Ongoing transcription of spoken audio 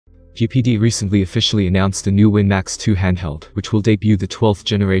GPD recently officially announced a new WIN Max 2 handheld, which will debut the 12th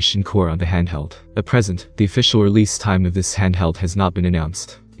generation core on the handheld. At present, the official release time of this handheld has not been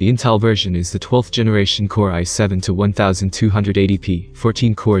announced. The Intel version is the 12th generation Core i7 to 1280p,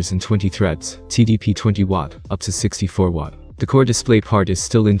 14 cores and 20 threads, TDP 20W, up to 64W. The core display part is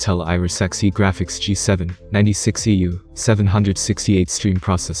still Intel Iris Xe Graphics G7, 96EU, 768 stream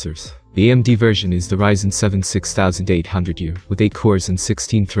processors. The AMD version is the Ryzen 7 6800U, with 8 cores and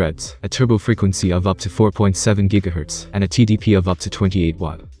 16 threads, a turbo frequency of up to 4.7 GHz, and a TDP of up to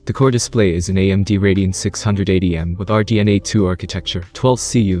 28W. The core display is an AMD Radeon 680M with RDNA 2 architecture,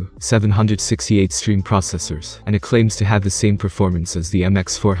 12CU, 768 stream processors, and it claims to have the same performance as the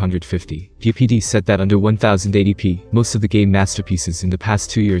MX450. GPD said that under 1080p, most of the game masterpieces in the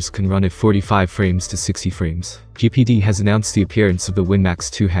past 2 years can run at 45 frames to 60 frames. GPD has announced the appearance of the WIN Max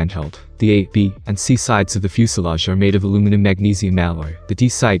 2 handheld. The A, B, and C sides of the fuselage are made of aluminum magnesium alloy. The D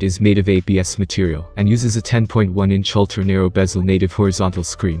side is made of ABS material and uses a 10.1-inch ultra-narrow bezel native horizontal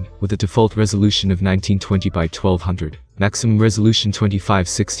screen with a default resolution of 1920 by 1200. Maximum resolution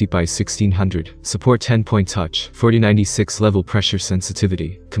 2560 by 1600, support 10-point touch, 4096 level pressure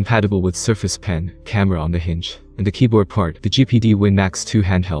sensitivity, compatible with Surface Pen, camera on the hinge. In the keyboard part, the GPD WIN Max 2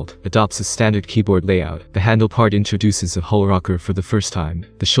 handheld adopts a standard keyboard layout. The handle part introduces a hull rocker for the first time.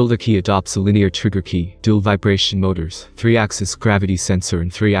 The shoulder key adopts a linear trigger key, dual vibration motors, 3-axis gravity sensor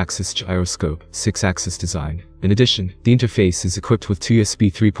and 3-axis gyroscope, 6-axis design. In addition, the interface is equipped with two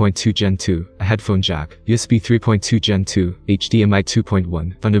USB 3.2 Gen 2, a headphone jack, USB 3.2 Gen 2, HDMI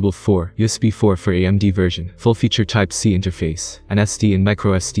 2.1, Thunderbolt 4, USB 4 for AMD version, full-feature Type-C interface, and SD and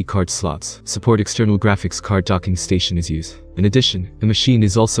microSD card slots. Support external graphics card docking station is used. In addition, the machine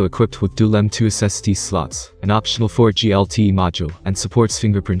is also equipped with dual M2 SSD slots, an optional 4G LTE module, and supports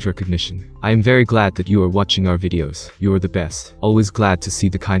fingerprint recognition. I am very glad that you are watching our videos. You are the best. Always glad to see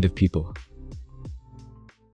the kind of people